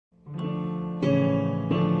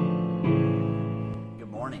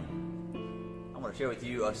morning. I want to share with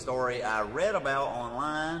you a story I read about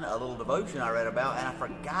online, a little devotion I read about, and I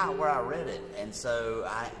forgot where I read it, and so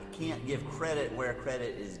I can't give credit where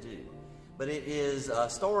credit is due. But it is a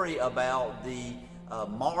story about the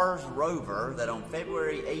Mars rover that on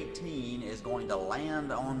February 18 is going to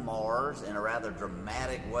land on Mars in a rather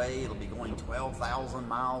dramatic way. It'll be going 12,000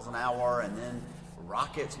 miles an hour, and then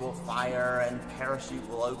rockets will fire and parachute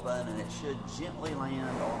will open, and it should gently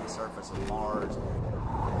land on the surface of Mars.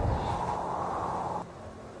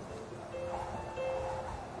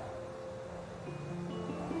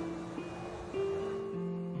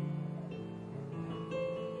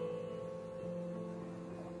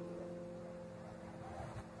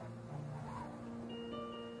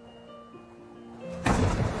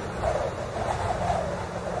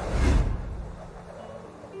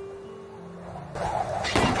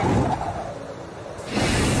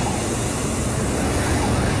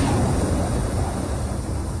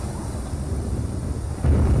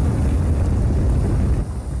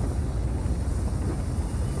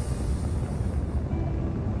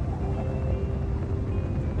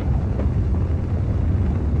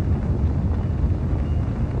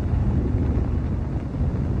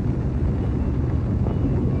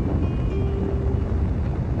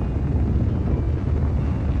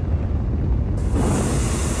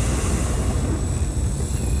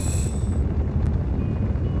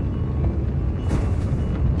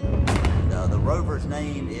 Rover's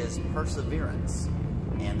name is Perseverance,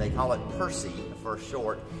 and they call it Percy for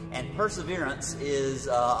short. And Perseverance is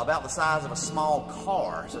about the size of a small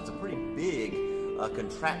car, so it's a pretty big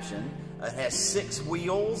contraption. It has 6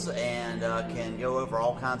 wheels and can go over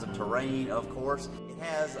all kinds of terrain, of course. It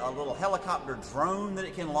has a little helicopter drone that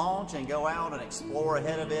it can launch and go out and explore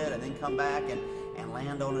ahead of it and then come back and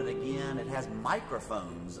land on it again. It has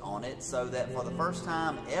microphones on it so that for the first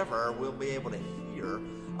time ever we'll be able to hear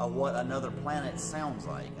what another planet sounds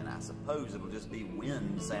like. And I suppose it'll just be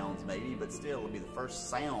wind sounds maybe, but still it'll be the first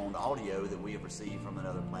sound audio that we have received from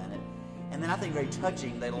another planet. And then I think very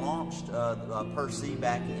touching, they launched Percy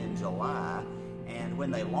back in July, and when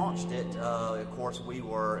they launched it, of course we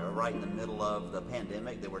were right in the middle of the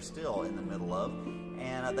pandemic that we're still in the middle of,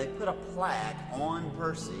 and they put a plaque on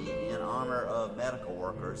Percy in honor of medical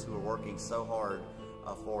workers who are working so hard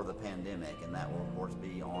for the pandemic, and that will of course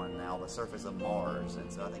be on now the surface of Mars,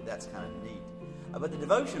 and so I think that's kind of neat. But the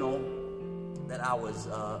devotional that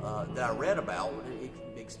I read about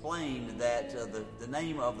explained that the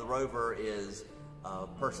name of the rover is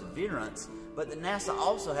Perseverance, but that NASA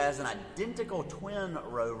also has an identical twin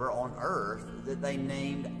rover on Earth that they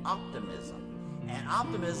named Optimism. And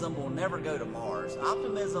Optimism will never go to Mars.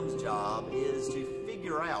 Optimism's job is to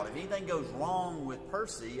figure out if anything goes wrong with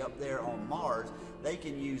Percy up there on Mars, they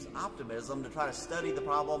can use Optimism to try to study the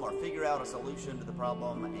problem or figure out a solution to the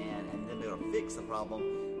problem and then be able to fix the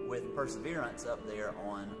problem with Perseverance up there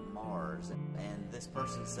on Mars. And this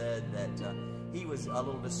person said that he was a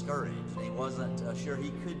little discouraged. He wasn't sure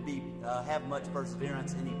he could have much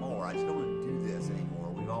perseverance anymore. I just don't want to do this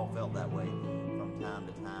anymore. We've all felt that way from time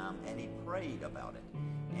to time. And he prayed about it.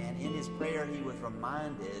 And in his prayer, he was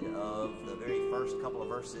reminded of the very first couple of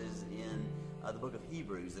verses in the book of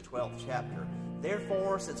Hebrews, the 12th chapter.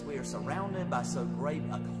 Therefore, since we are surrounded by so great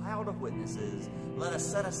a cloud of witnesses, let us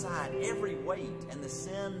set aside every weight and the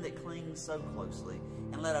sin that clings so closely,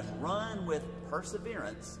 and let us run with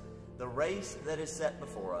perseverance the race that is set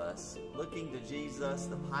before us, looking to Jesus,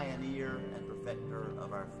 the pioneer and perfecter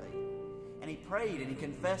of our faith. And he prayed and he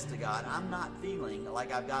confessed to God, I'm not feeling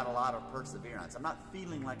like I've got a lot of perseverance. I'm not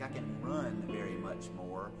feeling like I can run very much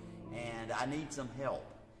more, and I need some help.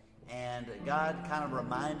 And God kind of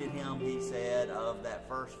reminded him, he said, of that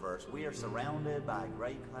first verse. We are surrounded by a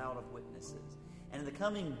great cloud of witnesses. And in the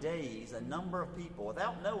coming days, a number of people,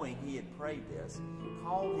 without knowing he had prayed this,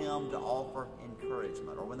 called him to offer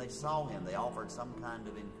encouragement. Or when they saw him, they offered some kind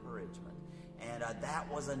of encouragement. And that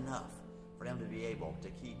was enough for him to be able to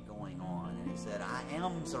keep going on. And he said, I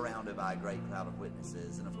am surrounded by a great cloud of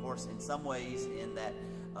witnesses. And of course, in some ways, in that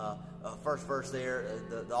first verse there,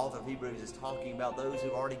 the author of Hebrews is talking about those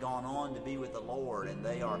who've already gone on to be with the Lord, and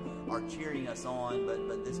they are cheering us on.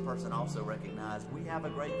 But this person also recognized we have a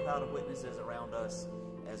great cloud of witnesses around us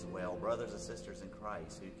as well, brothers and sisters in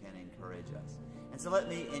Christ who can encourage us. And so let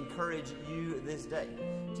me encourage you this day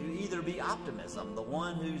to either be optimism, the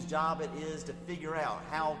one whose job it is to figure out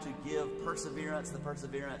how to give perseverance, the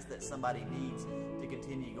perseverance that somebody needs to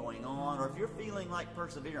continue going on. Or if you're feeling like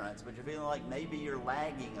perseverance, but you're feeling like maybe you're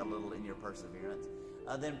lagging a little in your perseverance,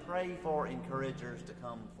 then pray for encouragers to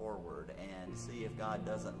come forward and see if God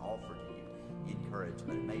doesn't offer to you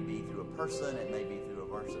encouragement. It may be through a person, it may be through a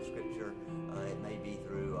verse of Scripture. It may be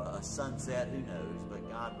through a sunset, who knows, but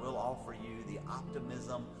God will offer you the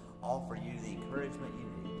optimism, offer you the encouragement you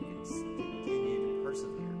need to continue to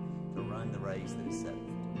persevere, to run the race that is set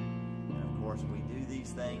before you. And of course, we do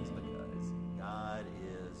these things because God is